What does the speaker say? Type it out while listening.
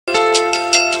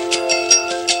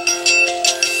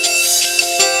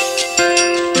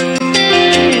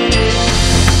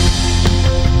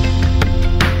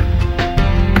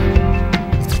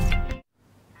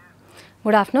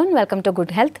Good afternoon, welcome to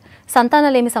good health.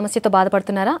 సంతానలేమి సమస్యతో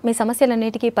బాధపడుతున్నారా? మీ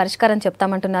సమస్యలన్నిటికీ పరిష్కారం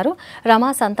చెప్తామంటున్నారు రమా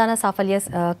సంతాన సాఫల్య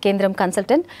కేంద్రం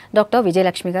కన్సల్టెంట్ డాక్టర్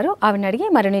విజయలక్ష్మి గారు. ఆవిడని అడిగి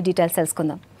మరిన్ని డీటెయిల్స్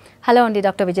తెలుసుకుందాం. హలో అండి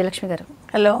డాక్టర్ విజయలక్ష్మి గారు.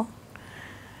 హలో,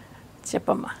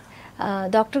 చెప్పమ్మా.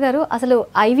 డాక్టర్ గారు, అసలు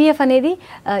ఐవీఎఫ్ అనేది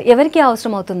ఎవరికి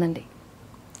అవసరం అవుతుందండి?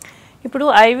 ఇప్పుడు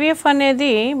ఐవీఎఫ్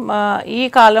అనేది ఈ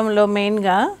కాలంలో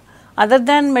మెయిన్గా అదర్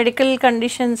దాన్ మెడికల్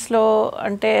కండిషన్స్లో,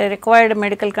 అంటే రిక్వైర్డ్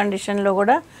మెడికల్ కండిషన్లో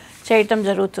కూడా చేయటం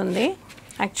జరుగుతుంది.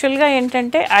 యాక్చువల్గా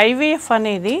ఏంటంటే ఐవీఎఫ్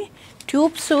అనేది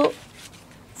ట్యూబ్స్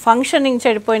ఫంక్షనింగ్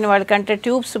చెడిపోయిన వాళ్ళకి, అంటే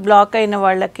ట్యూబ్స్ బ్లాక్ అయిన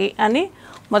వాళ్ళకి అని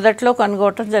మొదట్లో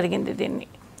కనుగొనడం జరిగింది దీన్ని.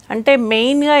 అంటే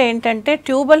మెయిన్గా ఏంటంటే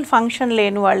ట్యూబల్ ఫంక్షన్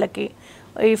లేని వాళ్ళకి,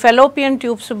 ఈ ఫెలోపియన్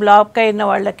ట్యూబ్స్ బ్లాక్ అయిన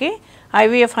వాళ్ళకి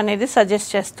ఐవీఎఫ్ అనేది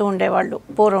సజెస్ట్ చేస్తూ ఉండేవాళ్ళు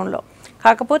పూర్వంలో.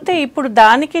 కాకపోతే ఇప్పుడు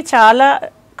దానికి చాలా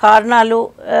కారణాలు,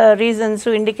 రీజన్స్,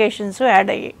 ఇండికేషన్స్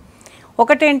యాడ్ అయ్యాయి.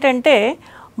 ఒకటేంటంటే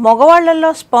మగవాళ్ళల్లో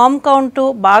స్పర్మ్ కౌంటు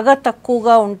బాగా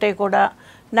తక్కువగా ఉంటే కూడా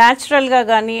న్యాచురల్గా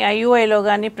కానీ ఐయుఐలో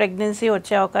కానీ ప్రెగ్నెన్సీ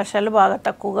వచ్చే అవకాశాలు బాగా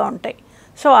తక్కువగా ఉంటాయి.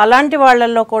 సో అలాంటి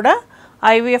వాళ్ళల్లో కూడా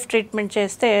ఐవీఎఫ్ ట్రీట్మెంట్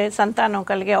చేస్తే సంతానం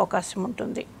కలిగే అవకాశం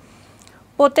ఉంటుంది.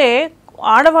 పోతే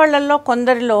ఆడవాళ్ళల్లో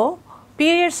కొందరిలో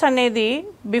పీరియడ్స్ అనేది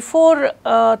బిఫోర్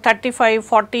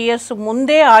 35-40 ఇయర్స్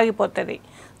ముందే ఆగిపోతుంది.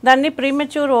 దాన్ని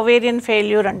ప్రీమెచ్యూర్ ఒవేరియన్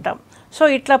ఫెయిల్యూర్ అంటాం. సో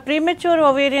ఇట్లా ప్రీమెచ్యూర్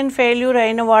ఒవేరియన్ ఫెయిల్యూర్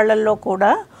అయిన వాళ్ళల్లో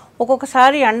కూడా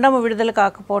ఒక్కొక్కసారి అండము విడుదల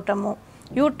కాకపోవటము,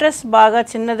 యూట్రస్ బాగా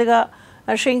చిన్నదిగా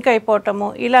షింక్ అయిపోవటము,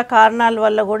 ఇలా కారణాల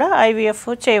వల్ల కూడా ఐవీఎఫ్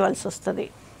చేయవలసి వస్తుంది.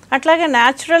 అట్లాగే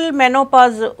న్యాచురల్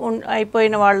మెనోపాజ్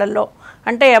అయిపోయిన వాళ్ళల్లో,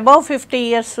 అంటే అబవ్ 50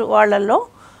 ఇయర్స్ వాళ్ళల్లో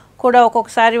కూడా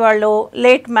ఒక్కొక్కసారి వాళ్ళు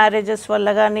లేట్ మ్యారేజెస్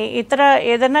వల్ల కానీ ఇతర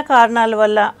ఏదైనా కారణాల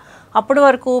వల్ల అప్పటి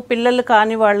వరకు పిల్లలు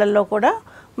కాని వాళ్ళల్లో కూడా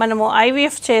మనము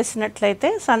ఐవీఎఫ్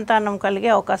చేసినట్లయితే సంతానం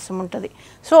కలిగే అవకాశం ఉంటుంది.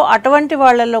 సో అటువంటి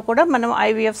వాళ్ళల్లో కూడా మనం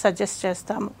ఐవీఎఫ్ సజెస్ట్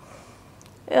చేస్తాము.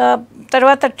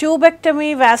 తర్వాత ట్యూబెక్టమీ,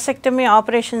 వ్యాసెక్టమీ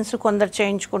ఆపరేషన్స్ కొందరు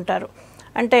చేయించుకుంటారు.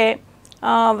 అంటే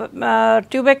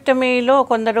ట్యూబెక్టమీలో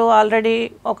కొందరు ఆల్రెడీ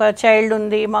ఒక చైల్డ్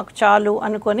ఉంది, మాకు చాలు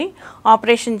అనుకొని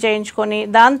ఆపరేషన్ చేయించుకొని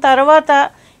దాని తర్వాత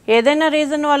ఏదైనా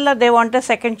రీజన్ వల్ల they want a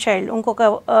second child, ఇంకొక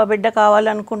బిడ్డ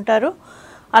కావాలనుకుంటారు.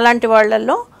 అలాంటి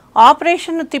వాళ్ళల్లో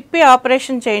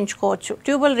ఆపరేషన్ చేయించుకోవచ్చు,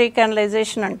 ట్యూబల్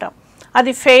రీకానలైజేషన్ అంటాం.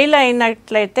 అది ఫెయిల్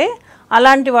అయినట్లయితే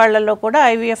అలాంటి వాళ్ళల్లో కూడా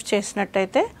ఐవీఎఫ్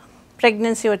చేసినట్టయితే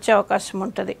ప్రెగ్నెన్సీ వచ్చే అవకాశం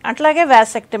ఉంటుంది. అట్లాగే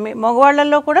వ్యాసెక్టమీ,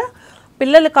 మగవాళ్ళల్లో కూడా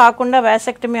పిల్లలు కాకుండా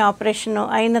వ్యాసెక్టమీ ఆపరేషన్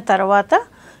అయిన తర్వాత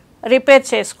రిపేర్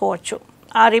చేసుకోవచ్చు.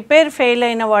 ఆ రిపేర్ ఫెయిల్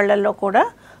అయిన వాళ్ళల్లో కూడా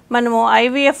మనము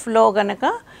ఐవీఎఫ్లో గనక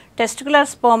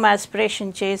టెస్టికులర్ స్పర్మ్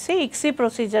ఆస్పిరేషన్ చేసి ఇక్సీ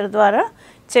ప్రొసీజర్ ద్వారా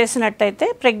చేసినట్టయితే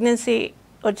ప్రెగ్నెన్సీ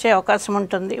వచ్చే అవకాశం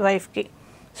ఉంటుంది వైఫ్కి.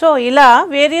 సో ఇలా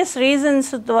వేరియస్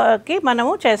రీజన్స్కి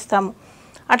మనము చేస్తాము.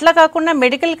 అట్లా కాకుండా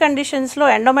మెడికల్ కండిషన్స్లో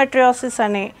ఎండోమెట్రియోసిస్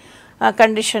అనే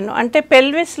కండిషన్, అంటే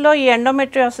పెల్విస్లో ఈ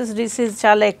ఎండోమెట్రియోసిస్ డిసీజ్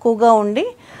చాలా ఎక్కువగా ఉండి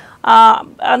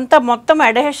అంత మొత్తం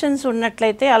అడెహెషన్స్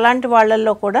ఉన్నట్లయితే అలాంటి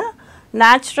వాళ్ళల్లో కూడా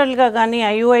న్యాచురల్గా కానీ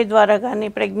ఐయుఐ ద్వారా కానీ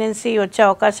ప్రెగ్నెన్సీ వచ్చే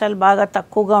అవకాశాలు బాగా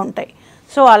తక్కువగా ఉంటాయి.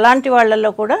 సో అలాంటి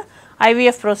వాళ్ళల్లో కూడా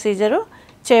ఐవీఎఫ్ ప్రొసీజరు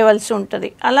చేయవలసి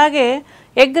ఉంటుంది. అలాగే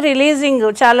ఎగ్ రిలీజింగ్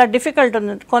చాలా డిఫికల్ట్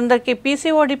ఉంది. కొందరికి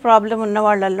పీసీఓడి ప్రాబ్లం ఉన్న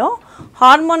వాళ్ళల్లో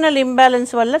హార్మోనల్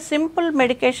ఇంబ్యాలెన్స్ వల్ల సింపుల్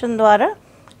మెడికేషన్ ద్వారా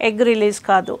ఎగ్ రిలీజ్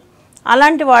కాదు.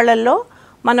 అలాంటి వాళ్ళల్లో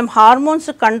మనం హార్మోన్స్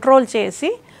కంట్రోల్ చేసి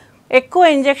ఎక్కువ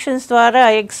ఇంజెక్షన్స్ ద్వారా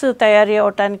ఎగ్స్ తయారీ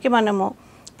అవటానికి మనము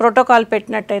ప్రోటోకాల్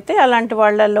పెట్టినట్టయితే అలాంటి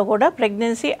వాళ్ళల్లో కూడా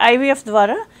ప్రెగ్నెన్సీ ఐవీఎఫ్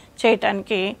ద్వారా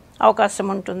చేయటానికి అవకాశం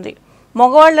ఉంటుంది.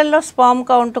 మగవాళ్ళల్లో స్పర్మ్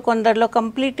కౌంట్ కొందరిలో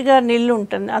కంప్లీట్గా నిల్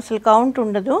ఉంటుంది, అసలు కౌంట్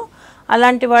ఉండదు.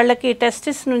 అలాంటి వాళ్ళకి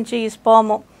టెస్టిస్ నుంచి ఈ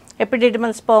sperm,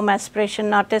 ఎపిడిడిమల్ sperm aspiration,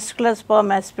 testicular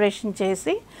sperm aspiration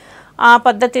చేసి ఆ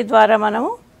పద్ధతి ద్వారా మనము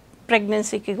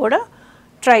ప్రెగ్నెన్సీకి కూడా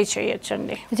ట్రై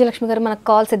చేయొచ్చండి. విజయలక్ష్మి గారు, మనకు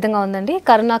కాల్ సిద్ధంగా ఉందండి.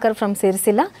 Karunakar from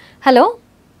Sircilla. Hello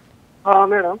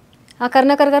madam.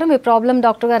 Karunakar గారు, మీ ప్రాబ్లం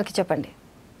డాక్టర్ గారికి చెప్పండి.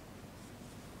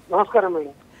 నమస్కారం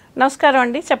మేడం. నమస్కారం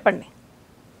అండి, చెప్పండి.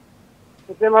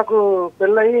 అయితే మాకు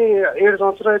పెళ్ళయి 7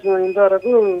 సంవత్సరాలు అవుతుంది,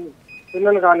 ఇంతవరకు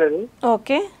పిల్లలు కాలేదు.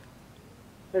 ఓకే.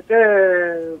 అయితే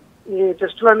ఈ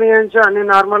టెస్టులు అన్ని చేయించి అన్ని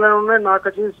నార్మల్గా ఉన్నాయి. నాకు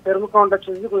వచ్చేసి స్పెర్మ్ కౌంట్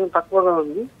వచ్చేసి కొంచెం తక్కువగా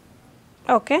ఉంది.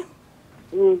 ఓకే.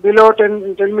 బిలో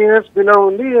 10 మినిట్స్ బిలో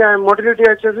ఉంది. మోటిలిటీ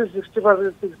వచ్చేసి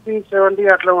 60%, 60-70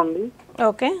 అట్లా ఉంది.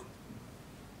 ఓకే.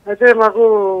 అయితే మాకు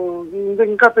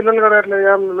ఇంకా పిల్లలు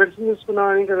కలగట్లేదు, మెడిసిన్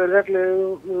తీసుకున్నామని ఇంకా పెరగట్లేదు,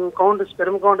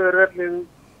 స్పెర్మ్ కౌంట్ పెరగట్లేదు.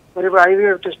 మరి ఇప్పుడు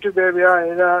ఐవీఎఫ్ టెస్ట్ బేబీయా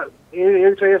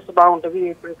ఏది ట్రై చేస్తే బాగుంటుంది,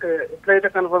 ఎట్లయితే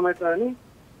కన్ఫర్మ్ అవుతుందని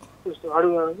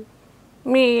అడుగుతాను.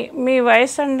 మీ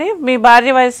వయసు అండి, మీ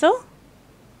భార్య వయసు?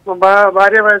 మా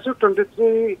భార్య వయసు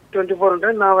 23-24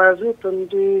 ఉంటాయి, నా వయసు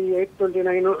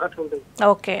 28-29 అట్లా ఉంటుంది.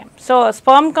 ఓకే. సో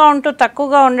స్పర్మ్ కౌంట్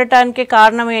తక్కువగా ఉండటానికి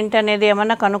కారణం ఏంటి అనేది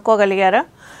ఏమన్నా కనుక్కోగలిగారా?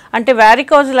 అంటే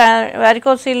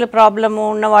వ్యారికోసిల్ ప్రాబ్లము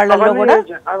ఉన్న వాళ్ళలో కూడా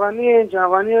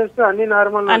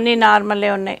అన్నీ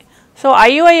నార్మలే ఉన్నాయి. సో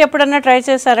IUI ఎప్పుడన్నా ట్రై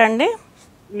చేశారండి?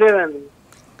 లేదండి.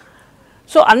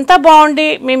 సో అంతా బాగుండి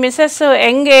మీ missus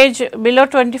young age below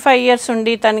 25 years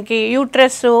ఉండి తనకి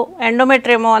యూట్రస్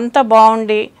ఎండోమెట్రియం అంతా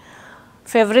బాగుండి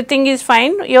everything is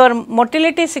fine, your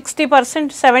motility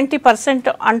 60% 70%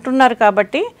 అంటున్నారు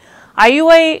కాబట్టి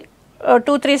IUI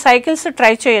 2-3 cycles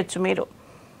ట్రై చేయొచ్చు మీరు.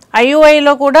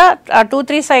 IUIలో కూడా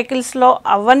 2-3 cyclesలో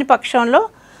అవ్వని పక్షంలో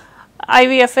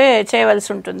IVF చేయవలసి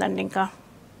ఉంటుందండి. ఇంకా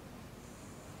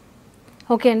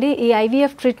ఓకే అండి, ఈ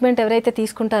IVF ట్రీట్మెంట్ ఎవరైతే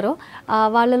తీసుకుంటారో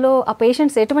వాళ్ళలో ఆ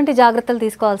పేషెంట్స్ ఎటువంటి జాగ్రత్తలు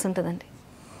తీసుకోవాల్సి ఉంటుందండి?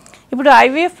 ఇప్పుడు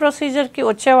IVF ప్రొసీజర్కి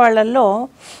వచ్చే వాళ్ళల్లో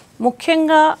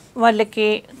ముఖ్యంగా వాళ్ళకి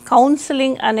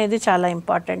కౌన్సిలింగ్ అనేది చాలా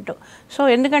ఇంపార్టెంట్. సో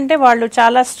ఎందుకంటే వాళ్ళు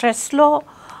చాలా స్ట్రెస్లో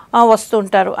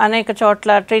వస్తుంటారు, అనేక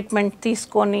చోట్ల ట్రీట్మెంట్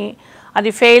తీసుకొని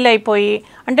అది ఫెయిల్ అయిపోయి,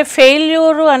 అంటే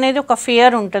ఫెయిల్యూర్ అనేది ఒక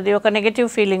ఫియర్ ఉంటుంది, ఒక నెగటివ్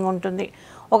ఫీలింగ్ ఉంటుంది.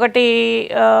 ఒకటి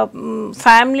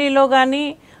ఫ్యామిలీలో కానీ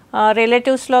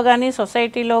రిలేటివ్స్లో కానీ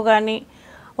సొసైటీలో కానీ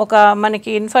ఒక మనకి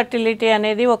ఇన్ఫర్టిలిటీ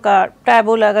అనేది ఒక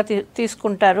టాబూ లాగా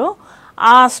తీసుకుంటారు.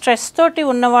 ఆ స్ట్రెస్ తోటి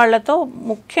ఉన్న వాళ్ళతో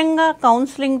ముఖ్యంగా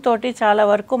కౌన్సిలింగ్ తోటి చాలా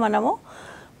వరకు మనము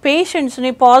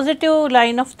పేషెంట్స్ని పాజిటివ్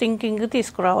లైన్ ఆఫ్ థింకింగ్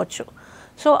తీసుకురావచ్చు.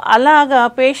 సో అలాగా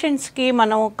పేషెంట్స్కి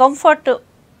మనం కంఫర్ట్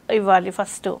ఇవ్వాలి.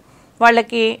 ఫస్ట్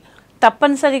వాళ్ళకి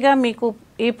తప్పనిసరిగా మీకు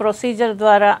ఈ ప్రొసీజర్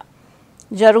ద్వారా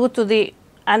జరుగుతుంది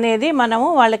అనేది మనము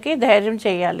వాళ్ళకి ధైర్యం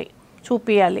చేయాలి,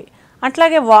 చూపియాలి.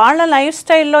 అట్లాగే వాళ్ళ లైఫ్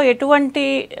స్టైల్లో ఎటువంటి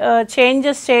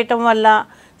చేంజెస్ చేయటం వల్ల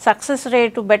సక్సెస్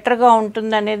రేటు బెటర్గా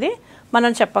ఉంటుందనేది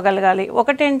మనం చెప్పగలగాలి.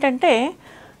 ఒకటి ఏంటంటే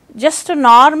జస్ట్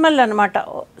నార్మల్ అనమాట,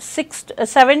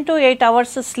 7 to 8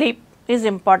 hours sleep is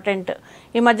important.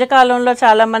 ఈ మధ్యకాలంలో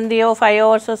చాలామంది 5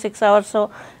 hours 6 hours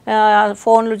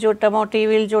ఫోన్లు చూడటమో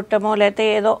టీవీలు చూడటమో లేకపోతే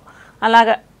ఏదో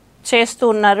అలాగా చేస్తూ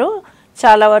ఉన్నారు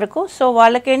చాలా వరకు. సో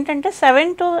వాళ్ళకి ఏంటంటే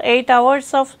 7 to 8 hours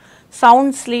of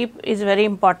sound sleep is very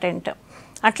important.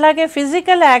 అట్లాగే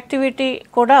ఫిజికల్ యాక్టివిటీ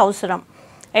కూడా అవసరం,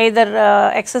 ఎయిదర్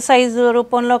ఎక్సర్సైజ్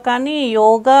రూపంలో కానీ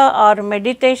yoga are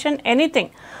meditation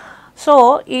anything. So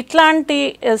ఇట్లాంటి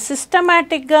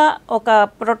సిస్టమేటిక్గా ఒక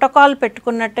ప్రోటోకాల్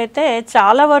పెట్టుకున్నట్టయితే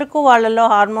చాలా వరకు వాళ్ళలో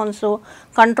హార్మోన్స్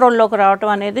కంట్రోల్లోకి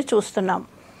రావటం అనేది చూస్తున్నాం.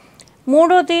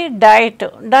 మూడోది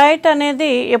డయట్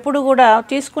అనేది ఎప్పుడు కూడా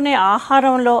తీసుకునే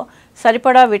ఆహారంలో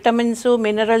సరిపడా విటమిన్స్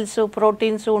మినరల్స్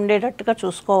ప్రోటీన్స్ ఉండేటట్టుగా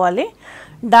చూసుకోవాలి.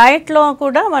 డయట్లో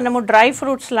కూడా మనము డ్రై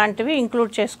ఫ్రూట్స్ లాంటివి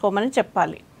ఇంక్లూడ్ చేసుకోమని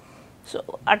చెప్పాలి. సో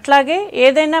అట్లాగే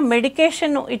ఏదైనా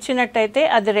మెడికేషన్ ఇచ్చినట్టయితే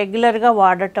అది రెగ్యులర్గా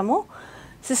వాడటము,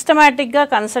 సిస్టమేటిక్గా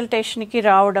కన్సల్టేషన్కి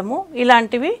రావడము,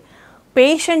 ఇలాంటివి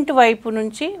పేషెంట్ వైపు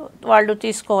నుంచి వాళ్ళు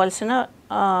తీసుకోవాల్సిన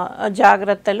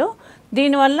జాగ్రత్తలు.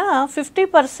 దీనివల్ల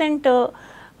 50%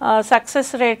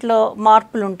 సక్సెస్ రేట్లో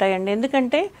మార్పులు ఉంటాయండి.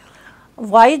 ఎందుకంటే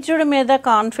వైద్యుడి మీద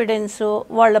కాన్ఫిడెన్సు,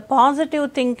 వాళ్ళ పాజిటివ్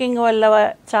థింకింగ్ వల్ల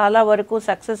చాలా వరకు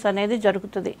సక్సెస్ అనేది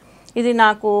జరుగుతుంది. ఇది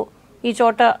నాకు ఈ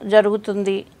చోట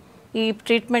జరుగుతుంది, ఈ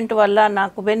ట్రీట్మెంట్ వల్ల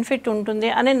నాకు బెనిఫిట్ ఉంటుంది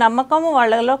అనే నమ్మకము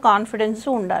వాళ్ళలో కాన్ఫిడెన్స్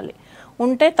ఉండాలి.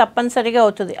 ఉంటే తప్పనిసరిగా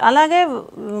అవుతుంది. అలాగే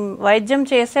వైద్యం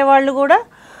చేసేవాళ్ళు కూడా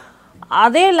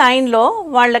అదే లైన్లో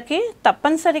వాళ్ళకి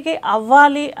తప్పనిసరిగా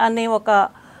అవ్వాలి అనే ఒక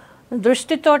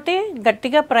దృష్టితోటి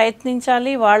గట్టిగా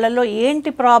ప్రయత్నించాలి. వాళ్ళలో ఏంటి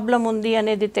ప్రాబ్లం ఉంది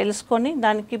అనేది తెలుసుకొని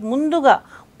దానికి ముందుగా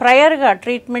ప్రయర్గా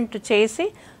ట్రీట్మెంట్ చేసి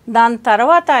దాని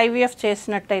తర్వాత IVF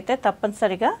చేసినట్టయితే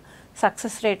తప్పనిసరిగా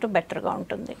సక్సెస్ రేటు బెటర్గా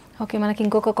ఉంటుంది. ఓకే, మనకి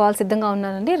ఇంకొక కాల్ సిద్ధంగా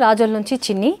ఉన్నానండి. రాజోల్ నుంచి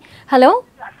చిన్ని. హలో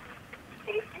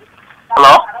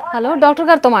హలో హలో డాక్టర్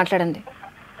గారితో మాట్లాడండి.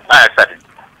 సరే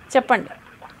చెప్పండి.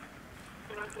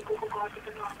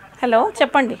 హలో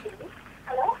చెప్పండి.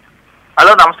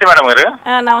 హలో నమస్తే మేడం గారు.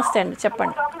 నమస్తే అండి,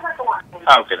 చెప్పండి.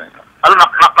 ఓకే హలో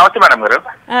నమస్తే మేడం గారు.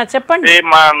 చెప్పండి.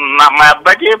 మా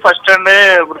అబ్బాయికి ఫస్ట్ అండి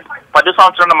 10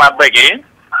 సంవత్సరాలు మా అబ్బాయికి.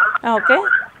 ఓకే.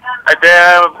 అయితే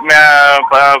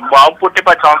బాబు పుట్టి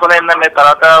 10 సంవత్సరాలు అయిందండి.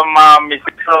 తర్వాత మా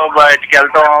మిస్సెస్ బయటికి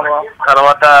వెళ్ళటం,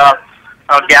 తర్వాత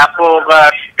గ్యాప్ ఒక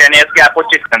 10 years గ్యాప్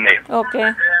వచ్చేసిందండి. ఓకే.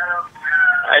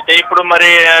 అయితే ఇప్పుడు మరి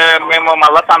మేము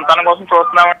మళ్ళా సంతానం కోసం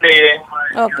చూస్తున్నామండి.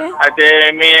 ఓకే. అయితే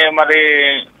మరి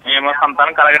ఏమో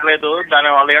సంతానం కలగట్లేదు,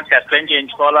 దానివల్ల టెస్ట్ ఏం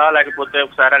చేయించుకోవాలా లేకపోతే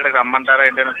ఒకసారి అక్కడికి రమ్మంటారా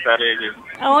ఏంటని ఒకసారి?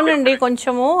 అవునండి,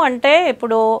 కొంచెము అంటే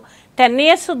ఇప్పుడు 10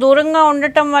 years దూరంగా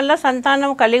ఉండటం వల్ల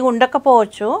సంతానం కలిగి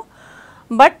ఉండకపోవచ్చు.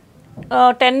 బట్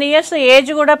 10 years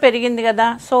ఏజ్ కూడా పెరిగింది కదా,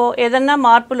 సో ఏదన్నా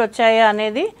మార్పులు వచ్చాయా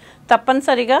అనేది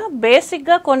తప్పనిసరిగా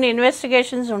బేసిక్గా కొన్ని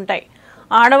ఇన్వెస్టిగేషన్స్ ఉంటాయి.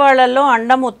 ఆడవాళ్ళల్లో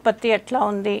అండం ఉత్పత్తి ఎట్లా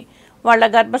ఉంది, వాళ్ళ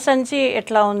గర్భసంచి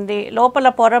ఎట్లా ఉంది, లోపల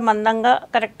పొర మందంగా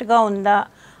కరెక్ట్గా ఉందా,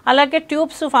 అలాగే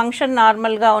ట్యూబ్స్ ఫంక్షన్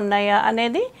నార్మల్గా ఉన్నాయా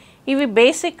అనేది ఇవి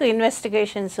బేసిక్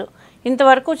ఇన్వెస్టిగేషన్స్.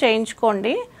 ఇంతవరకు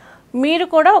చేయించుకోండి. మీరు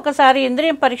కూడా ఒకసారి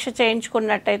ఇంద్రియం పరీక్ష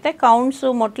చేయించుకున్నట్టయితే కౌంట్స్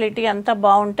మొటిలిటీ అంతా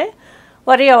బాగుంటే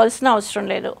వరి అవ్వాల్సిన అవసరం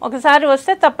లేదు. ఒకసారి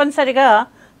వస్తే తప్పనిసరిగా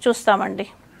చూస్తామండి.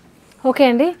 ఓకే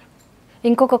అండి,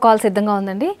 ఇంకొక కాల్ సిద్ధంగా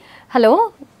ఉందండి. హలో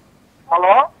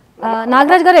హలో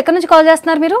నాగరాజ్ గారు, ఎక్కడి నుంచి కాల్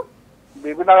చేస్తున్నారు మీరు?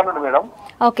 బీబీనగర్ నుండి మేడం.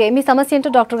 ఓకే, మీ సమస్య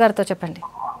ఏంటో డాక్టర్ గారితో చెప్పండి.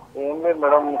 ఏం లేదు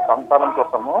మేడం, సంతానం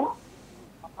కోసము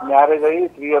మ్యారేజ్ అయ్యి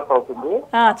 3 years అవుతుంది.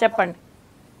 చెప్పండి.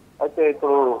 అయితే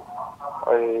ఇప్పుడు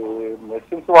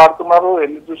మెడిసిన్స్ వాడుతున్నారు,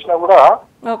 వెళ్ళి చూసినా కూడా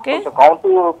కౌంట్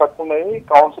తక్కువ ఉన్నాయి.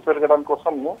 కౌంట్స్ పెరగడం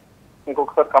కోసం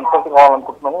ఇంకొకసారి కన్సల్ట్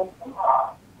కావాలనుకుంటున్నాము.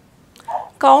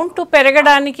 కౌంట్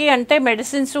పెరగడానికి అంటే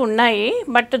మెడిసిన్స్ ఉన్నాయి,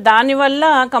 బట్ దానివల్ల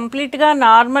కంప్లీట్గా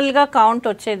నార్మల్గా కౌంట్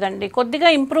వచ్చేదండి. కొద్దిగా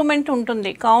ఇంప్రూవ్మెంట్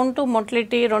ఉంటుంది. కౌంట్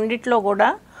మొటిలిటీ రెండిట్లో కూడా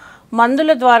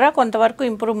మందుల ద్వారా కొంతవరకు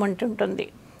ఇంప్రూవ్మెంట్ ఉంటుంది.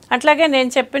 అట్లాగే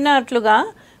నేను చెప్పినట్లుగా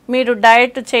మీరు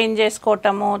డయట్ చేంజ్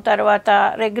చేసుకోవటము, తర్వాత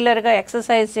రెగ్యులర్గా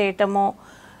ఎక్సర్సైజ్ చేయటము,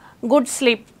 good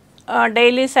sleep,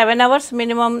 daily 7 hours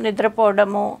minimum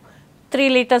నిద్రపోవడము, 3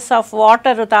 liters of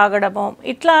water తాగడము,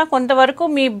 ఇట్లా కొంతవరకు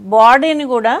మీ బాడీని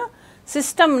కూడా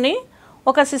సిస్టమ్ని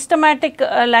ఒక సిస్టమాటిక్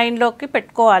లైన్లోకి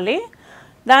పెట్టుకోవాలి.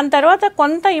 దాని తర్వాత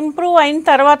కొంత ఇంప్రూవ్ అయిన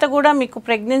తర్వాత కూడా మీకు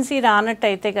ప్రెగ్నెన్సీ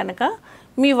రానట్టయితే కనుక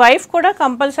మీ వైఫ్ కూడా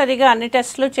కంపల్సరీగా అన్ని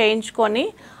టెస్టులు చేయించుకొని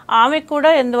ఆమెకు కూడా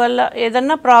ఎందువల్ల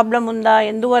ఏదన్నా ప్రాబ్లం ఉందా,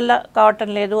 ఎందువల్ల కావటం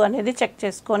లేదు అనేది చెక్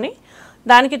చేసుకొని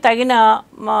దానికి తగిన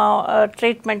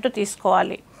ట్రీట్మెంట్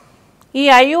తీసుకోవాలి. ఈ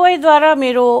IUI ద్వారా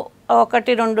మీరు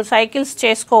 1-2 cycles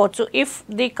చేసుకోవచ్చు. ఇఫ్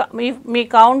మీ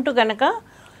కౌంట్ కనుక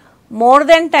more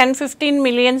than 10-15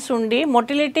 millions ఉండి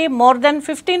మొటిలిటీ more than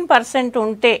 15%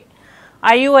 ఉంటే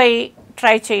IUI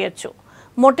ట్రై చేయొచ్చు.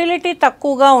 మొటిలిటీ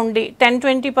తక్కువగా ఉండి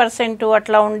 10-20%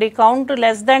 అట్లా ఉండి కౌంట్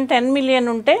లెస్ దాన్ 10 million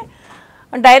ఉంటే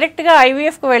డైరెక్ట్గా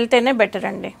IVFకి వెళ్తేనే బెటర్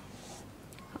అండి.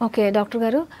 ఓకే డాక్టర్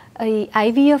గారు, ఈ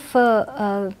IVF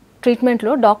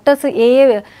ట్రీట్మెంట్లో డాక్టర్స్ ఏ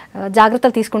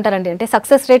జాగ్రత్తలు తీసుకుంటారండి, అంటే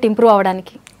సక్సెస్ రేట్ ఇంప్రూవ్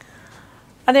అవ్వడానికి?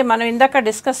 అదే మనం ఇందాక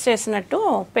డిస్కస్ చేసినట్టు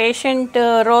పేషెంట్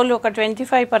రోల్ ఒక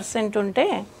 25% ఉంటే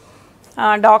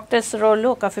డాక్టర్స్ రోల్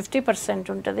ఒక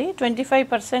 50% ఉంటుంది.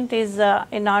 25% is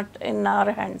in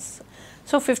our hands.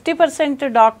 So 50%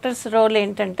 doctors role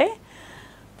ఏంటంటే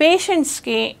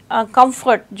పేషెంట్స్కి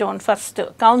కంఫర్ట్ జోన్, ఫస్ట్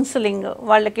కౌన్సిలింగ్,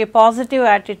 వాళ్ళకి పాజిటివ్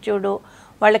యాటిట్యూడు,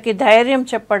 వాళ్ళకి ధైర్యం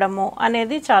చెప్పడము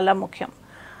అనేది చాలా ముఖ్యం.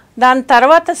 దాని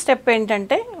తర్వాత స్టెప్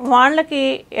ఏంటంటే వాళ్ళకి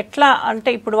ఎట్లా అంటే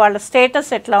ఇప్పుడు వాళ్ళ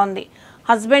స్టేటస్ ఎట్లా ఉంది,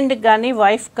 హస్బెండ్కి కానీ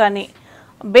వైఫ్ కానీ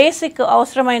బేసిక్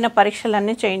అవసరమైన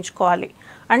పరీక్షలన్నీ చేయించుకోవాలి.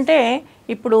 అంటే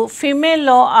ఇప్పుడు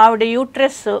ఫిమేల్లో ఆవిడ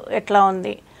యూట్రస్ ఎట్లా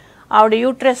ఉంది, ఆవిడ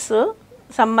యూట్రస్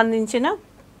సంబంధించిన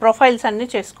ప్రొఫైల్స్ అన్నీ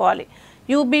చేసుకోవాలి.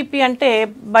 UBP అంటే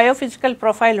బయోఫిజికల్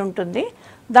ప్రొఫైల్ ఉంటుంది.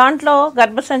 దాంట్లో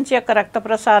గర్భసంచి యొక్క రక్త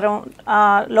ప్రసారం,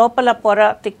 లోపల పొర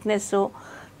థిక్నెస్,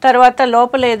 తర్వాత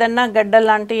లోపల ఏదన్నా గడ్డ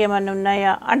లాంటివి ఏమైనా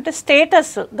ఉన్నాయా అంటే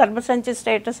స్టేటస్, గర్భసంచి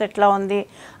స్టేటస్ ఎట్లా ఉంది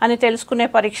అని తెలుసుకునే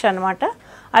పరీక్ష అనమాట.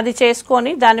 అది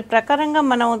చేసుకొని దాని ప్రకారంగా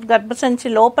మనం గర్భసంచి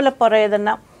లోపల పొర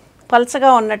ఏదన్నా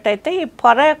పల్చగా ఉన్నట్టయితే ఈ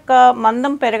పొర యొక్క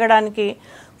మందం పెరగడానికి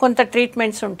కొంత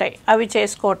ట్రీట్మెంట్స్ ఉంటాయి, అవి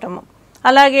చేసుకోవటము.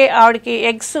 అలాగే ఆవిడకి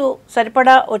ఎగ్స్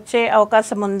సరిపడా వచ్చే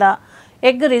అవకాశం ఉందా,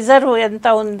 ఎగ్ రిజర్వ్ ఎంత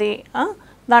ఉంది,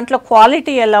 దాంట్లో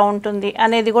క్వాలిటీ ఎలా ఉంటుంది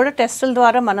అనేది కూడా టెస్టుల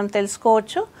ద్వారా మనం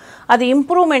తెలుసుకోవచ్చు. అది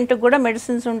ఇంప్రూవ్మెంట్కి కూడా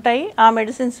మెడిసిన్స్ ఉంటాయి, ఆ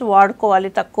మెడిసిన్స్ వాడుకోవాలి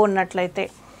తక్కువ ఉన్నట్లయితే.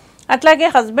 అట్లాగే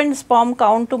హస్బెండ్ స్పామ్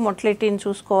కౌంట్ మొటిలిటీని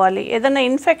చూసుకోవాలి. ఏదైనా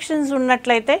ఇన్ఫెక్షన్స్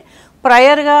ఉన్నట్లయితే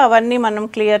ప్రయర్గా అవన్నీ మనం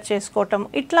క్లియర్ చేసుకోవటం.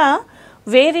 ఇట్లా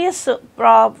వేరియస్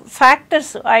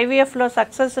ఫ్యాక్టర్స్ IVFలో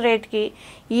సక్సెస్ రేట్కి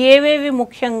ఏవేవి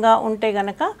ముఖ్యంగా ఉంటే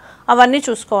గనక అవన్నీ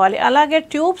చూసుకోవాలి. అలాగే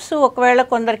ట్యూబ్స్ ఒకవేళ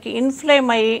కొందరికి ఇన్ఫ్లేమ్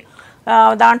అయ్యి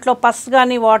దాంట్లో పస్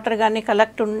కానీ వాటర్ కానీ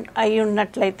కలెక్ట్ అయి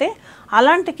ఉన్నట్లయితే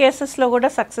అలాంటి కేసెస్లో కూడా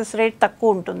సక్సెస్ రేట్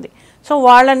తక్కువ ఉంటుంది. సో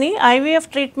వాళ్ళని IVF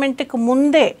ట్రీట్మెంట్కి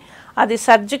ముందే అది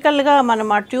సర్జికల్గా మనం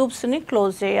ఆ ట్యూబ్స్ని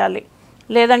క్లోజ్ చేయాలి.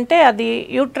 లేదంటే అది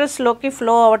యూట్రస్లోకి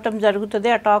ఫ్లో అవ్వటం జరుగుతుంది,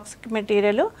 ఆ టాక్సిక్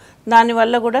మెటీరియల్,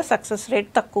 దానివల్ల కూడా సక్సెస్ రేట్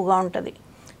తక్కువగా ఉంటుంది.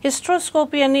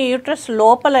 హిస్ట్రోస్కోపీ అని యూట్రస్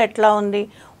లోపల ఎట్లా ఉంది,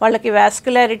 వాళ్ళకి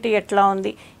వాస్కులారిటీ ఎట్లా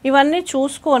ఉంది, ఇవన్నీ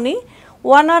చూసుకొని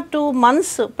 1 or 2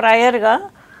 months ప్రయర్గా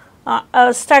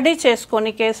స్టడీ చేసుకొని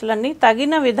కేసులన్నీ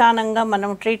తగిన విధానంగా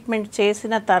మనం ట్రీట్మెంట్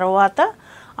చేసిన తర్వాత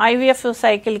IVF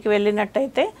సైకిల్కి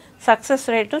వెళ్ళినట్టయితే సక్సెస్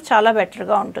రేటు చాలా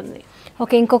బెటర్గా ఉంటుంది.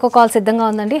 ఓకే, ఇంకొక కాల్ సిద్ధంగా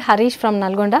ఉందండి. Harish from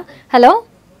Nalgonda. Hello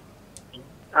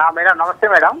madam, నమస్తే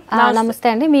మేడం. నమస్తే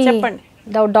అండి, మీ చెప్పండి.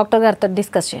 డాక్టర్ గారితో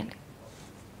డిస్కస్ చేయండి.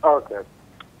 ఓకే,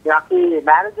 నాకు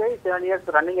మ్యారేజ్ అయ్యి 7 years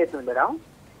రన్నింగ్ అవుతుంది మేడం.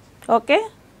 ఓకే,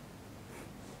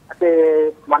 అయితే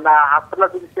మన హాస్పిటల్లో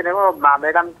చూపిస్తేనేమో మా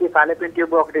మేడంకి ఫాలోపిన్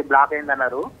ట్యూబ్ ఒకటి బ్లాక్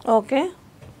అయిందన్నారు. ఓకే,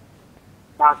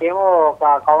 నాకేమో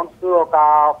ఒక కౌంట్స్ ఒక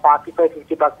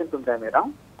 45-50% ఉంటాయి మేడం.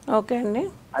 ఓకే అండి.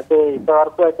 అయితే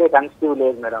ఇంతవరకు అయితే కన్సీవ్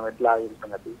లేదు మేడం, ఎట్లా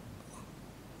సంగతి?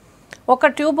 ఒక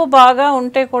ట్యూబ్ బాగా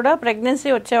ఉంటే కూడా ప్రెగ్నెన్సీ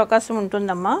వచ్చే అవకాశం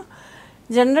ఉంటుందమ్మా.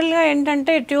 జనరల్గా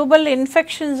ఏంటంటే ట్యూబల్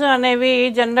ఇన్ఫెక్షన్స్ అనేవి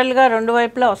జనరల్గా రెండు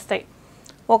వైపులా వస్తాయి.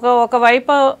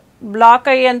 ఒకవైపు బ్లాక్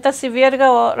అయ్యేంత సివియర్గా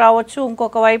రావచ్చు,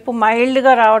 ఇంకొక వైపు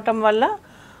మైల్డ్గా రావటం వల్ల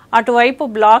అటువైపు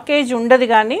బ్లాకేజ్ ఉండదు,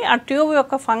 కానీ ఆ ట్యూబ్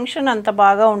యొక్క ఫంక్షన్ అంత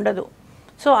బాగా ఉండదు.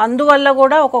 సో అందువల్ల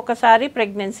కూడా ఒక్కొక్కసారి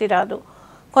ప్రెగ్నెన్సీ రాదు.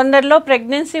 కొందరిలో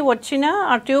ప్రెగ్నెన్సీ వచ్చినా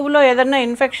ఆ ట్యూబ్లో ఏదైనా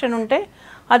ఇన్ఫెక్షన్ ఉంటే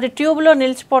అది ట్యూబ్లో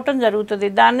నిలిచిపోవటం జరుగుతుంది.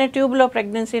 దాన్నే ట్యూబ్లో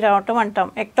ప్రెగ్నెన్సీ రావటం అంటాం,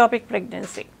 ఎక్టాపిక్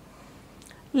ప్రెగ్నెన్సీ.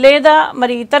 లేదా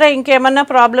మరి ఇతర ఇంకేమన్నా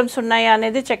ప్రాబ్లమ్స్ ఉన్నాయా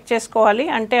అనేది చెక్ చేసుకోవాలి.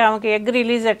 అంటే ఆమెకి ఎగ్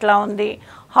రిలీజ్ ఎట్లా ఉంది,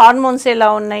 హార్మోన్స్ ఎలా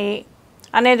ఉన్నాయి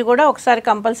అనేది కూడా ఒకసారి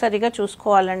కంపల్సరీగా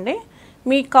చూసుకోవాలండి.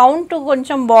 మీ కౌంట్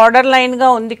కొంచెం బార్డర్ లైన్గా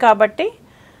ఉంది కాబట్టి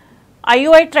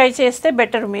ఐయుఐ ట్రై చేస్తే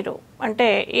బెటర్. మీరు అంటే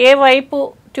ఏ వైపు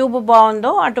ట్యూబ్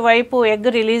బాగుందో అటువైపు ఎగ్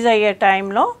రిలీజ్ అయ్యే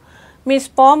టైంలో మీ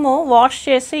స్పర్మ్ వాష్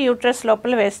చేసి యూట్రస్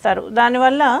లోపల వేస్తారు.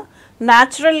 దానివల్ల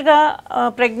న్యాచురల్గా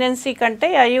ప్రెగ్నెన్సీ కంటే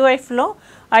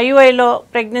ఐయుఐలో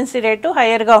ప్రెగ్నెన్సీ రేటు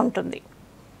హయ్యర్గా ఉంటుంది.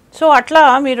 సో అట్లా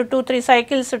మీరు 2-3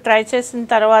 సైకిల్స్ ట్రై చేసిన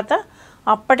తర్వాత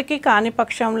అప్పటికి కాని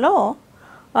పక్షంలో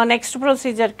నెక్స్ట్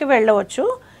ప్రొసీజర్కి వెళ్ళవచ్చు.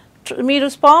 మీరు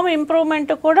స్పర్మ్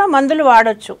ఇంప్రూవ్మెంట్ కూడా మందులు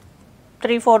వాడచ్చు.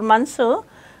 3-4 మంత్స్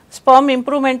స్పర్మ్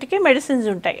ఇంప్రూవ్మెంట్కి మెడిసిన్స్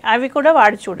ఉంటాయి, అవి కూడా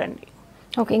వాడి చూడండి.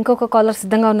 ఓకే, ఇంకొక కాలర్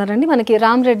సిద్ధంగా ఉన్నారండి మనకి.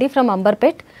 Ram Reddy from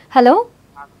Amberpet. Hello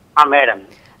madam,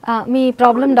 me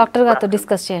problem doctor గారితో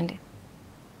డిస్కస్ చేయండి.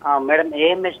 మేడం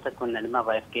ఏఎంహెచ్ తక్కువ ఉందండి మా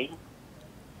వైఫ్కి.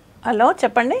 హలో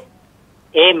చెప్పండి.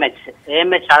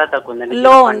 ఏఎంహెచ్ చాలా తక్కువ ఉందండి,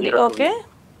 లో ఉంది. ఓకే,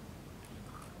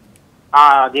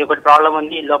 అది ఒకటి ప్రాబ్లం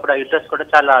ఉంది. లోపల యూట్రస్ కూడా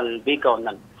చాలా వీక్గా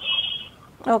ఉందండి.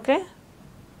 ఓకే,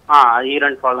 ఈ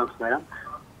రెండు ప్రాబ్లమ్స్ మేడం.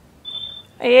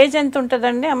 ఏజ్ ఎంత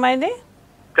ఉంటుందండి అమ్మాయిది?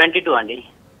 22 అండి.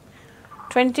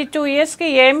 22 ఇయర్స్కి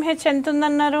ఏఎంహెచ్ ఎంత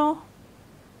ఉందన్నారు?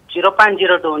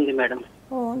 0.02 ఉంది మేడం.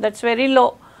 That's very low.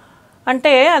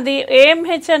 అంటే అది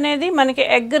ఏఎంహెచ్ అనేది మనకి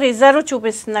ఎగ్ రిజర్వ్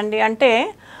చూపిస్తుందండి. అంటే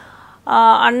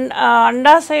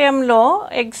అండాశయంలో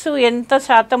ఎగ్స్ ఎంత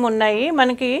శాతం ఉన్నాయి,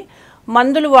 మనకి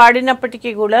మందులు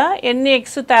వాడినప్పటికీ కూడా ఎన్ని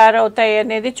ఎగ్స్ తయారవుతాయి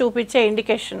అనేది చూపించే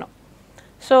ఇండికేషను.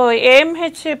 సో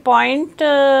ఏఎంహెచ్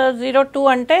 0.02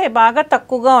 అంటే బాగా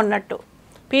తక్కువగా ఉన్నట్టు.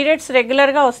 పీరియడ్స్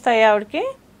రెగ్యులర్గా వస్తాయి ఆవిడకి?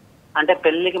 అంటే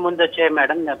పెళ్ళికి ముందు వచ్చాయి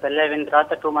మేడం, పెళ్ళి అయిన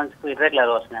తర్వాత 2 months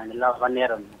ఇర్రెగ్యులర్ వస్తున్నాయండి. 1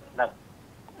 year ఉంది.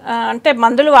 అంటే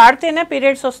మందులు వాడితేనే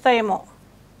పీరియడ్స్ వస్తాయేమో?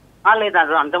 లేదు,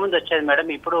 అంతకుముందు వచ్చేది మేడం.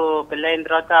 ఇప్పుడు పెళ్ళి అయిన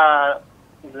తర్వాత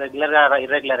రెగ్యులర్గా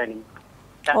ఇర్రెగ్యులర్ అని.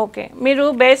 ఓకే, మీరు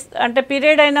అంటే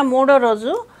పీరియడ్ అయిన 3వ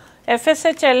రోజు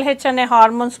FSH LH అనే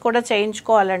హార్మోన్స్ కూడా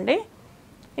చేయించుకోవాలండి.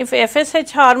 If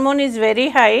FSH hormone is very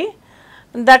high,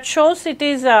 that shows it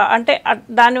is అంటే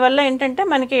దానివల్ల ఏంటంటే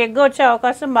మనకి ఎగ్ వచ్చే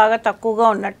అవకాశం బాగా తక్కువగా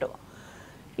ఉన్నట్టు.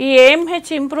 ఈ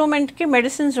ఏఎంహెచ్ ఇంప్రూవ్మెంట్కి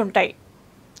మెడిసిన్స్ ఉంటాయి.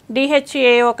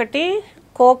 DHA1,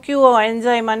 కోక్యూ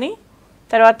ఎంజైమ్ అని,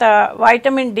 తర్వాత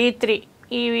వైటమిన్ D3,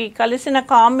 ఇవి కలిసిన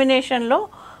కాంబినేషన్లో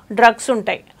డ్రగ్స్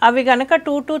ఉంటాయి. అవి కనుక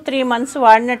 2 to 3 months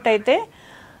వాడినట్టయితే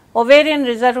ఒవేరియన్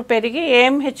రిజర్వ్ పెరిగి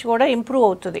ఏఎంహెచ్ కూడా ఇంప్రూవ్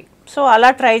అవుతుంది. సో అలా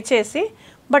ట్రై చేసి,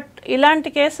 బట్ ఇలాంటి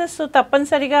కేసెస్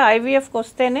తప్పనిసరిగా IVFకి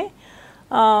వస్తేనే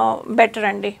బెటర్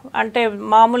అండి. అంటే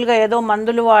మామూలుగా ఏదో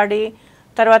మందులు వాడి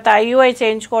తర్వాత IUI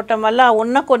చేయించుకోవటం వల్ల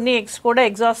ఉన్న కొన్ని ఎగ్స్ కూడా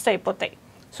ఎగ్జాస్ట్ అయిపోతాయి.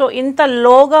 సో ఇంత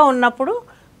లోగా ఉన్నప్పుడు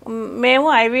మేము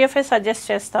IVFే సజెస్ట్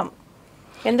చేస్తాం.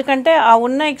 ఎందుకంటే ఆ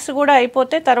ఉన్న ఎగ్స్ కూడా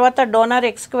అయిపోతే తర్వాత డోనర్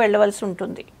ఎగ్స్కి వెళ్ళవలసి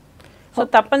ఉంటుంది. సో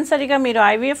తప్పనిసరిగా మీరు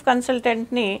IVF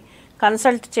కన్సల్టెంట్ని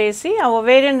కన్సల్ట్ చేసి ఆ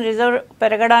ఒవేరియన్ రిజర్వ్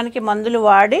పెరగడానికి మందులు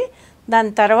వాడి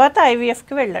దాని తర్వాత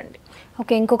IVFకి వెళ్ళండి.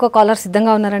 ఓకే, ఇంకొక కాలర్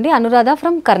సిద్ధంగా ఉన్నారండి. Anuradha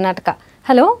from Karnataka.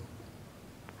 Hello.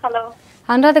 Hello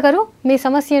Anuradha గారు, మీ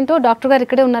సమస్య ఏంటో డాక్టర్ గారు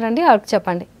ఇక్కడే ఉన్నారండి, ఆవిడకి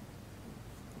చెప్పండి.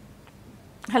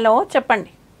 హలో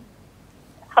చెప్పండి.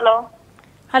 హలో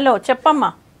హలో చెప్పమ్మా.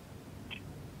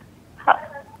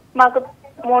 మాకు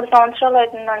 3 సంవత్సరాలు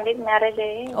అవుతుందండి మ్యారేజ్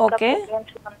అయ్యి. Okay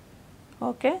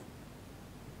okay.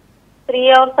 3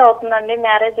 hours అవుతుందండి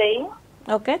మ్యారేజ్ అయ్యి.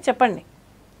 ఓకే చెప్పండి.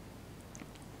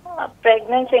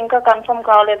 ప్రెగ్నెన్సీ ఇంకా కన్ఫర్మ్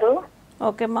కాలేదు.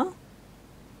 ఓకేమ్మా.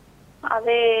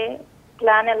 అదే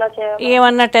ప్లాన్ ఎలా చేయాలి?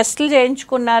 ఏమన్నా టెస్టులు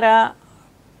చేయించుకున్నారా?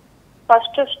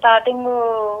 ఫస్ట్ స్టార్టింగ్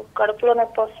కడుపులో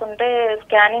నొప్పి వస్తుంటే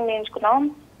స్కానింగ్ చేయించుకున్నాం,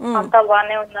 అంతా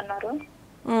బాగానే ఉందన్నారు.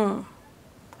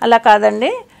 అలా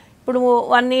కాదండి, ఇప్పుడు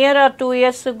 1 year or 2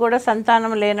 years కూడా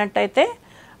సంతానం లేనట్టయితే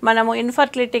మనము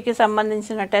ఇన్ఫర్టిలిటీకి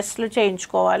సంబంధించిన టెస్టులు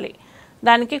చేయించుకోవాలి.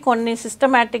 దానికి కొన్ని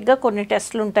సిస్టమేటిక్గా కొన్ని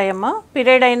టెస్టులు ఉంటాయమ్మా.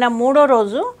 పీరియడ్ అయిన 3వ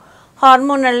రోజు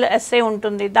హార్మోనల్ ఎస్సే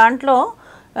ఉంటుంది. దాంట్లో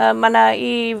మన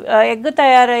ఈ ఎగ్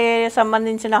తయారయ్యే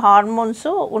సంబంధించిన హార్మోన్స్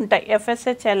ఉంటాయి,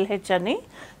 FSH LH అని.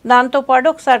 దాంతోపాటు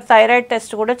ఒకసారి థైరాయిడ్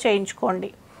టెస్ట్ కూడా చేయించుకోండి.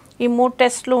 ఈ 3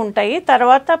 టెస్టులు ఉంటాయి.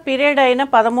 తర్వాత పీరియడ్ అయిన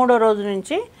 13వ రోజు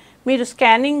నుంచి మీరు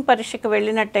స్కానింగ్ పరీక్షకు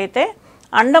వెళ్ళినట్టయితే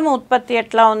అండం ఉత్పత్తి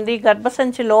ఎట్లా ఉంది,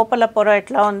 గర్భసంచి లోపల పొర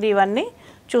ఎట్లా ఉంది, ఇవన్నీ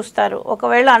చూస్తారు.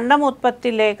 ఒకవేళ అండం ఉత్పత్తి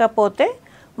లేకపోతే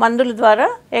మందుల ద్వారా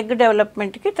ఎగ్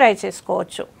డెవలప్మెంట్కి ట్రై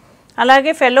చేసుకోవచ్చు.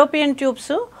 అలాగే ఫెలోపియన్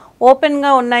ట్యూబ్స్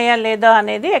ఓపెన్గా ఉన్నాయా లేదా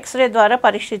అనేది ఎక్స్రే ద్వారా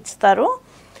పరీక్షిస్తారు.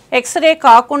 ఎక్స్రే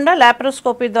కాకుండా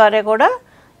లాప్రోస్కోపీ ద్వారా కూడా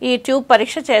ఈ ట్యూబ్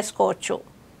పరీక్ష చేసుకోవచ్చు.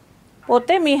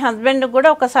 పోతే మీ హస్బెండ్ కూడా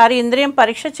ఒకసారి ఇంద్రియం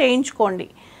పరీక్ష చేయించుకోండి.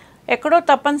 ఎక్కడో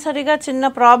తప్పనిసరిగా చిన్న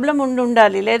ప్రాబ్లం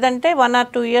ఉండాలి, లేదంటే 1 or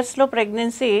 2 yearsలో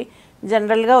ప్రెగ్నెన్సీ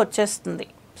జనరల్గా వచ్చేస్తుంది.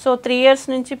 సో 3 years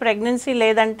నుంచి ప్రెగ్నెన్సీ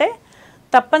లేదంటే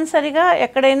తప్పనిసరిగా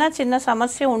ఎక్కడైనా చిన్న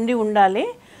సమస్య ఉండాలి.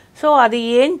 సో అది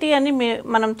ఏంటి అని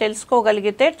మనం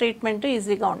తెలుసుకోగలిగితే ట్రీట్మెంట్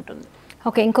ఈజీగా ఉంటుంది.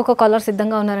 ఓకే, ఇంకొక కాలర్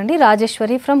సిద్ధంగా ఉన్నారండి.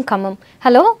 Rajeshwari from Khammam.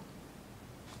 Hello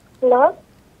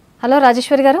hello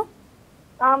Rajeshwari గారు,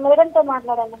 మేడంతో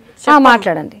మాట్లాడాలండి.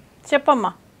 మాట్లాడండి.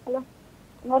 చెప్పమ్మా. హలో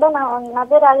మేడం, నా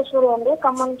పేరు రాజేశ్వరి అండి,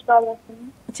 ఖమ్మం నుంచి కాల్ చేస్తున్నాను.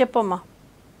 చెప్పమ్మా.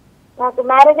 నాకు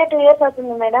మ్యారేజ్ 2 years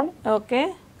అవుతుంది మేడం. ఓకే.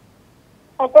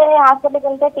 అయితే హాస్పిటల్కి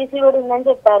వెళ్తే PCOD ఉందని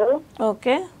చెప్పారు.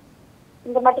 ఓకే.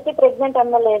 ఇంత మట్టికి ప్రెగ్నెంట్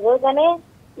అన్నలేదు, కానీ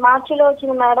మార్చిలో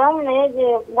వచ్చింది మేడం.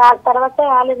 తర్వాత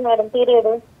రాలేదు మేడం,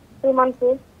 పీరియడ్ 2 months.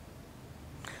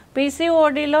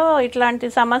 పీసీఓడిలో ఇట్లాంటి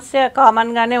సమస్య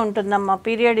కామన్గానే ఉంటుందమ్మా.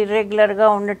 పీరియడ్ ఇర్రెగ్యులర్గా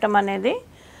ఉండటం అనేది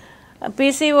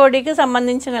పీసీఓడికి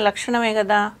సంబంధించిన లక్షణమే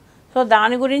కదా. సో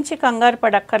దాని గురించి కంగారు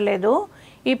పడక్కర్లేదు.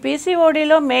 ఈ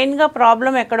పీసీఓడిలో మెయిన్గా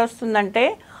ప్రాబ్లం ఎక్కడొస్తుందంటే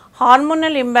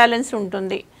హార్మోనల్ ఇంబ్యాలెన్స్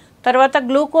ఉంటుంది. తర్వాత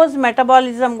గ్లూకోజ్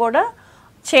మెటబాలిజం కూడా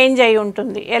చేంజ్ అయి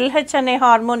ఉంటుంది. LH అనే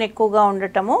హార్మోన్ ఎక్కువగా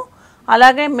ఉండటము,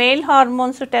 అలాగే మేల్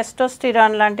హార్మోన్స్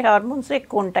టెస్టోస్టిరాన్ లాంటి హార్మోన్స్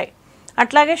ఎక్కువ ఉంటాయి.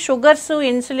 అట్లాగే షుగర్స్,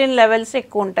 ఇన్సులిన్ లెవెల్స్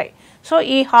ఎక్కువ ఉంటాయి. సో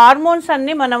ఈ హార్మోన్స్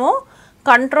అన్నీ మనము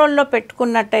కంట్రోల్లో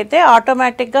పెట్టుకున్నట్టయితే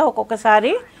ఆటోమేటిక్గా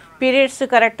ఒక్కొక్కసారి పీరియడ్స్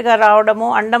కరెక్ట్గా రావడము,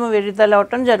 అండము విడుదల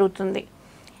అవటం జరుగుతుంది.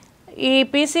 ఈ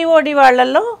పీసీఓడి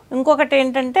వాళ్ళల్లో ఇంకొకటి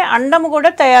ఏంటంటే అండము కూడా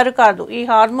తయారు కాదు. ఈ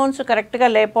హార్మోన్స్ కరెక్ట్గా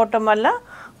లేకపోవటం వల్ల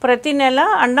ప్రతి నెల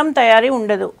అండం తయారీ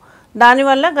ఉండదు,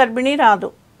 దానివల్ల గర్భిణీ రాదు.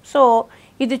 సో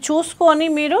ఇది చూసుకొని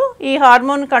మీరు ఈ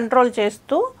హార్మోన్ కంట్రోల్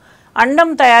చేస్తూ అండం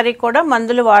తయారీ కూడా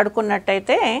మందులు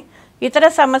వాడుకున్నట్టయితే ఇతర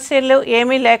సమస్యలు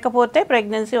ఏమీ లేకపోతే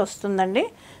ప్రెగ్నెన్సీ వస్తుందండి.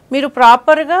 మీరు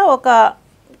ప్రాపర్గా ఒక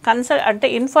అంటే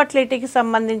ఇన్ఫర్టిలిటీకి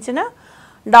సంబంధించిన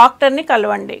డాక్టర్ని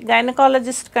కలవండి.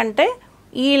 గైనకాలజిస్ట్ కంటే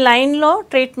ఈ లైన్లో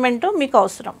ట్రీట్మెంట్ మీకు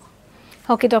అవసరం.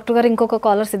 ఓకే డాక్టర్ గారు, ఇంకొక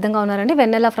కాలర్ సిద్ధంగా ఉన్నారండి.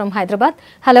 వెన్నెల ఫ్రమ్ హైదరాబాద్.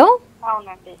 హలో.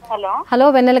 అవునండి. హలో హలో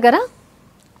వెన్నెల గారా?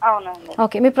 అవునండి.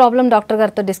 ఓకే, మీ ప్రాబ్లం డాక్టర్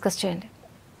గారితో డిస్కస్ చేయండి.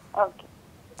 ఓకే.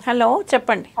 హలో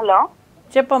చెప్పండి. హలో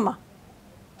చెప్పమ్మా.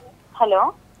 హలో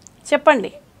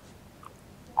చెప్పండి.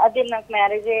 అది నాకు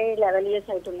మ్యారేజ్ 11 years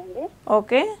అవుతుందండి.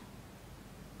 ఓకే.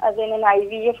 అదే నేను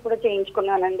IVF కూడా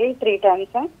చేయించుకున్నానండి 3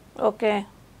 times. ఓకే.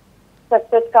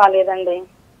 సక్సెస్ కాలేదండి.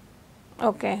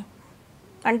 ఓకే,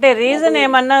 అంటే రీజన్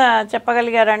ఏమన్నా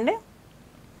చెప్పగలిగారండి?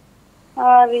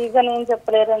 రీజన్ ఏం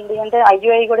చెప్పలేరండి. అంటే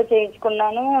IUI కూడా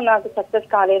చేయించుకున్నాను, నాకు సక్సెస్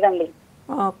కాలేదండి.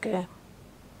 ఓకే.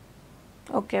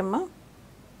 ఓకే అమ్మా,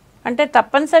 అంటే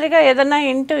తప్పనిసరిగా ఏదైనా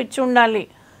హింట్ ఇచ్చి ఉండాలి.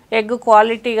 ఎగ్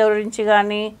క్వాలిటీ గురించి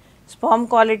కానీ, స్పర్మ్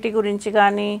క్వాలిటీ గురించి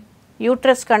కానీ,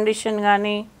 యూట్రస్ కండిషన్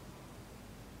కానీ.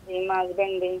 మా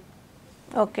హస్బెండ్.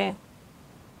 ఓకే.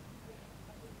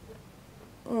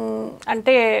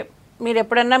 అంటే మీరు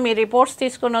ఎప్పుడన్నా మీ రిపోర్ట్స్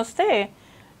తీసుకొని వస్తే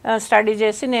స్టడీ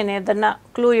చేసి నేను ఏదన్నా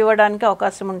క్లూ ఇవ్వడానికి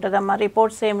అవకాశం ఉంటుందమ్మా.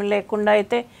 రిపోర్ట్స్ ఏమి లేకుండా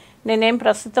అయితే నేనేం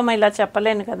ప్రస్తుతం ఇలా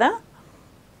చెప్పలేను కదా.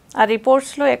 ఆ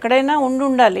రిపోర్ట్స్లో ఎక్కడైనా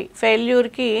ఉండాలి.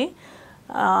 ఫెయిల్యూర్కి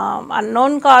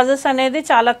అన్నోన్ కాజెస్ అనేది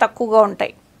చాలా తక్కువగా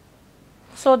ఉంటాయి.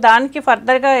 సో దానికి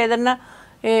ఫర్దర్గా ఏదన్నా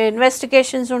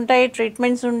ఇన్వెస్టిగేషన్స్ ఉంటాయి,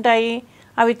 ట్రీట్మెంట్స్ ఉంటాయి.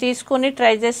 అవి తీసుకొని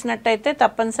ట్రై చేసినట్టయితే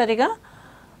తప్పనిసరిగా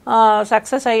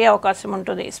సక్సెస్ అయ్యే అవకాశం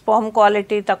ఉంటుంది. స్పర్మ్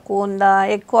క్వాలిటీ తక్కువ ఉందా,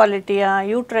 egg క్వాలిటీయా,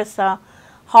 యూట్రస్సా,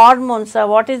 హార్మోన్సా,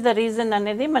 what is the reason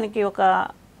అనేది మనకి ఒక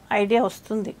ఐడియా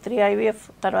వస్తుంది 3 IVF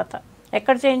తర్వాత.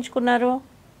 ఎక్కడ చేయించుకున్నారు?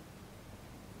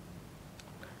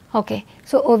 ఓకే,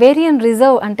 సో ఓవేరియన్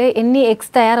రిజర్వ్ అంటే ఎన్ని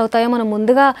ఎగ్స్ తయారవుతాయో మనం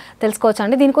ముందుగా తెలుసుకోవచ్చు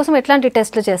అండి. దీనికోసం ఎట్లాంటి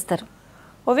టెస్టులు చేస్తారు?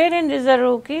 ఓవేరియన్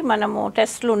రిజర్వ్కి మనము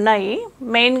టెస్టులు ఉన్నాయి.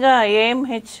 మెయిన్గా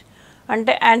AMH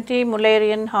అంటే యాంటీ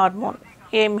ములేరియన్ హార్మోన్.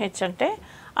 AMH అంటే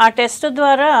ఆ టెస్ట్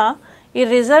ద్వారా ఈ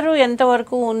రిజర్వ్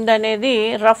ఎంతవరకు ఉందనేది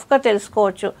రఫ్గా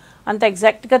తెలుసుకోవచ్చు. అంత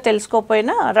ఎగ్జాక్ట్గా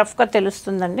తెలుసుకోకపోయినా రఫ్గా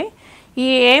తెలుస్తుందండి. ఈ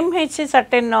AMH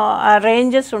సర్టెన్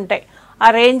రేంజెస్ ఉంటాయి. ఆ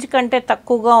రేంజ్ కంటే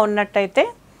తక్కువగా ఉన్నట్టయితే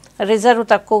రిజర్వ్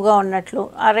తక్కువగా ఉన్నట్లు,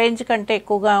 ఆ రేంజ్ కంటే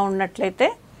ఎక్కువగా ఉన్నట్లయితే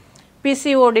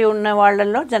PCOD ఉన్న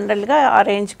వాళ్ళల్లో జనరల్గా ఆ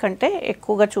రేంజ్ కంటే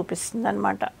ఎక్కువగా చూపిస్తుంది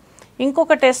అనమాట.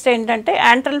 ఇంకొక టెస్ట్ ఏంటంటే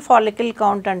యాంట్రల్ ఫాలికల్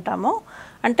కౌంట్ అంటాము.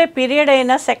 అంటే పీరియడ్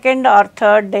అయిన 2nd or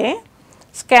 3rd day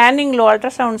స్కానింగ్లో,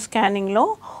 ultrasound స్కానింగ్లో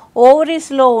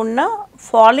ఓవరీస్లో ఉన్న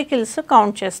ఫాలికల్స్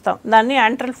కౌంట్ చేస్తాం. దాన్ని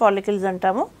యాంట్రల్ ఫాలికల్స్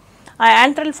అంటాము. ఆ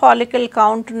యాంట్రల్ ఫాలికల్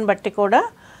కౌంట్ని బట్టి కూడా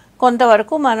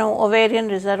కొంతవరకు మనం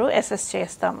ఒవేరియన్ రిజర్వ్ అసెస్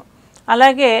చేస్తాము.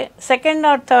 అలాగే second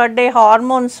or third day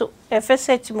hormones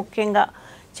FSH ముఖ్యంగా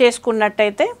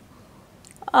చేసుకున్నట్టయితే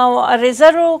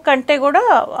రిజర్వ్ కంటే కూడా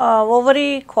ఓవరీ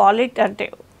క్వాలిటీ అంటే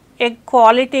ఎగ్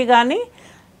క్వాలిటీ కానీ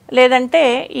లేదంటే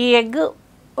ఈ ఎగ్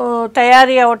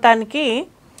తయారీ అవటానికి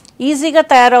ఈజీగా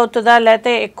తయారవుతుందా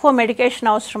లేకపోతే ఎక్కువ మెడికేషన్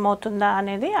అవసరం అవుతుందా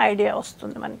అనేది ఐడియా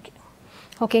వస్తుంది మనకి.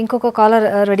 ఓకే, ఇంకొక కాలర్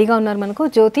రెడీగా ఉన్నారు మనకు.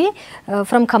 జ్యోతి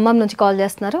ఫ్రమ్ ఖమ్మం నుంచి కాల్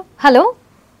చేస్తున్నారు. హలో.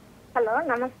 హలో,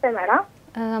 నమస్తే మేడం.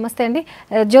 నమస్తే అండి.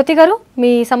 జ్యోతి గారు,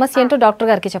 మీ సమస్య ఏంటో డాక్టర్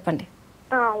గారికి చెప్పండి.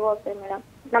 Okay madam.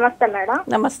 నమస్తే మేడం.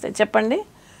 నమస్తే, చెప్పండి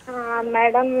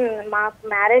మేడం. మాకు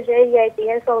మ్యారేజ్ అయ్యి 8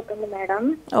 years అవుతుంది మేడం.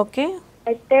 ఓకే.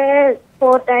 అయితే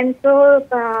 4 times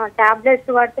టాబ్లెట్స్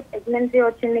వాడితే ప్రెగ్నెన్సీ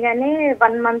వచ్చింది, కానీ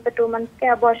 1 month 2 monthsకి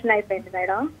అబార్షన్ అయిపోయింది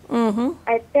మేడం.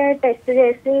 అయితే టెస్ట్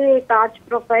చేసి టార్చ్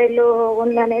ప్రొఫైల్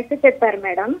ఉందనేసి చెప్పారు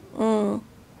మేడం.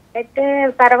 అయితే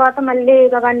తర్వాత మళ్ళీ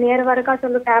 1 year వరకు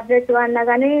అసలు టాబ్లెట్స్ వాడినా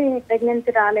కానీ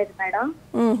ప్రెగ్నెన్సీ రాలేదు మేడం.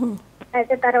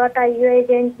 అయితే తర్వాత IUI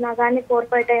చేయించినా కానీ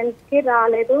 4-5 timesకి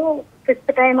రాలేదు.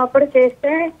 5th time అప్పుడు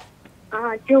చేస్తే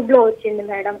ట్యూబ్ లో వచ్చింది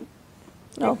మేడం.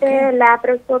 అయితే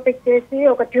లాప్రోస్కోపిక్ చేసి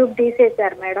ఒక ట్యూబ్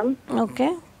తీసేశారు మేడం. ఓకే.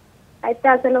 అయితే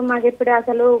అసలు మాకు ఇప్పుడు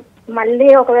అసలు మళ్ళీ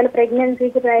ఒకవేళ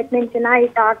ప్రెగ్నెన్సీకి ప్రయత్నించినా ఈ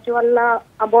టార్చ్ వల్ల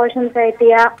అబార్షన్స్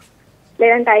అయితాయా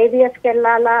లేదంటే IVFకి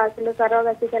వెళ్ళాలా అసలు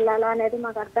సరోగసికి వెళ్ళాలా అనేది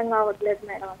మాకు అర్థం కావట్లేదు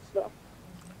మేడం. అసలు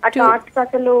ఆ టార్చ్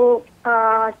అసలు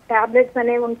టాబ్లెట్స్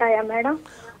అనేవి ఉంటాయా మేడం?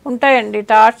 ఉంటాయండి.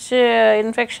 టార్చ్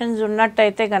ఇన్ఫెక్షన్స్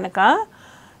ఉన్నట్టయితే కనుక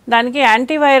దానికి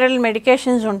యాంటీవైరల్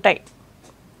మెడికేషన్స్ ఉంటాయి.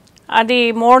 అది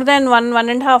మోర్ దెన్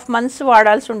 1.5 months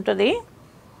వాడాల్సి ఉంటుంది.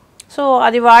 సో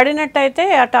అది వాడినట్టయితే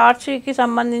ఆ టార్చ్కి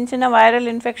సంబంధించిన వైరల్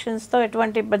ఇన్ఫెక్షన్స్తో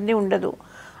ఎటువంటి ఇబ్బంది ఉండదు.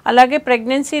 అలాగే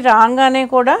ప్రెగ్నెన్సీ రాగానే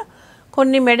కూడా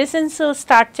కొన్ని మెడిసిన్స్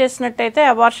స్టార్ట్ చేసినట్టయితే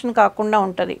అబార్షన్ కాకుండా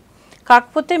ఉంటుంది.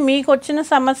 కాకపోతే మీకు వచ్చిన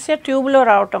సమస్య ట్యూబ్లో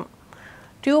రావటం.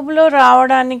 ట్యూబ్లో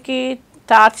రావడానికి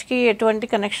టార్చ్కి ఎటువంటి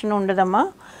కనెక్షన్ ఉండదమ్మా.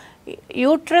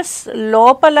 యూట్రస్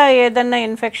లోపల ఏదన్నా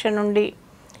ఇన్ఫెక్షన్ ఉండి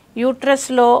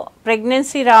యూట్రస్లో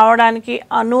ప్రెగ్నెన్సీ రావడానికి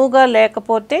అనువుగా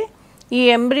లేకపోతే ఈ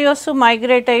ఎంబ్రియోస్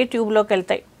మైగ్రేట్ అయ్యి ట్యూబ్లోకి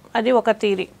వెళ్తాయి. అది ఒక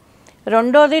థియరీ.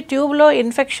 రెండోది, ట్యూబ్లో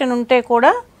ఇన్ఫెక్షన్ ఉంటే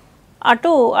కూడా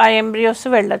అటు ఆ ఎంబ్రియోస్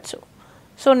వెళ్ళచ్చు.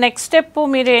 సో నెక్స్ట్ స్టెప్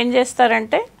మీరు ఏం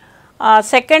చేస్తారంటే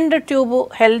సెకండ్ ట్యూబ్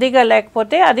హెల్దీగా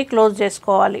లేకపోతే అది క్లోజ్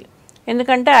చేసుకోవాలి.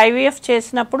 ఎందుకంటే IVF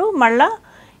చేసినప్పుడు మళ్ళీ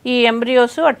ఈ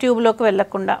ఎంబ్రియోస్ ఆ ట్యూబ్లోకి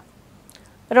వెళ్ళకుండా.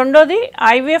 రెండోది,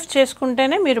 IVF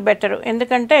చేసుకుంటేనే మీరు బెటరు.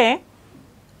 ఎందుకంటే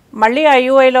మళ్ళీ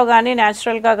IUIలో కానీ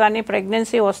న్యాచురల్గా కానీ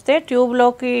ప్రెగ్నెన్సీ వస్తే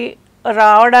ట్యూబ్లోకి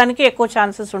రావడానికి ఎక్కువ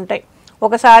ఛాన్సెస్ ఉంటాయి.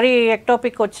 ఒకసారి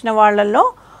ఎక్టోపిక్ వచ్చిన వాళ్ళల్లో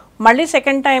మళ్ళీ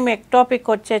సెకండ్ టైం ఎక్టోపిక్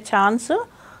వచ్చే ఛాన్స్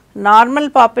నార్మల్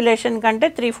పాపులేషన్ కంటే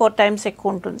 3-4 times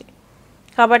ఎక్కువ ఉంటుంది.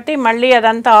 కాబట్టి మళ్ళీ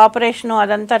అదంతా ఆపరేషను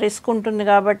అదంతా రిస్క్ ఉంటుంది.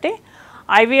 కాబట్టి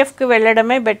IVFకి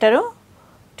వెళ్ళడమే బెటరు.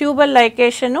 ట్యూబల్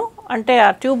లైకేషను అంటే ఆ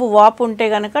ట్యూబ్ వాపు ఉంటే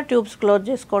కనుక ట్యూబ్స్ క్లోజ్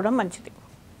చేసుకోవడం మంచిది.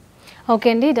 ఓకే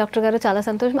అండి, డాక్టర్ గారు చాలా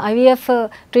సంతోషం. IVF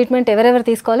ట్రీట్మెంట్ ఎవరెవరు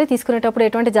తీసుకోవాలి, తీసుకునేటప్పుడు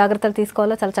ఎటువంటి జాగ్రత్తలు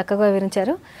తీసుకోవాలో చాలా చక్కగా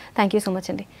వివరించారు. థ్యాంక్ యూ సో మచ్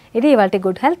అండి. ఇది ఇవాల్టి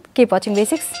good health. Keep watching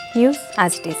basics news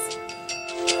as it is.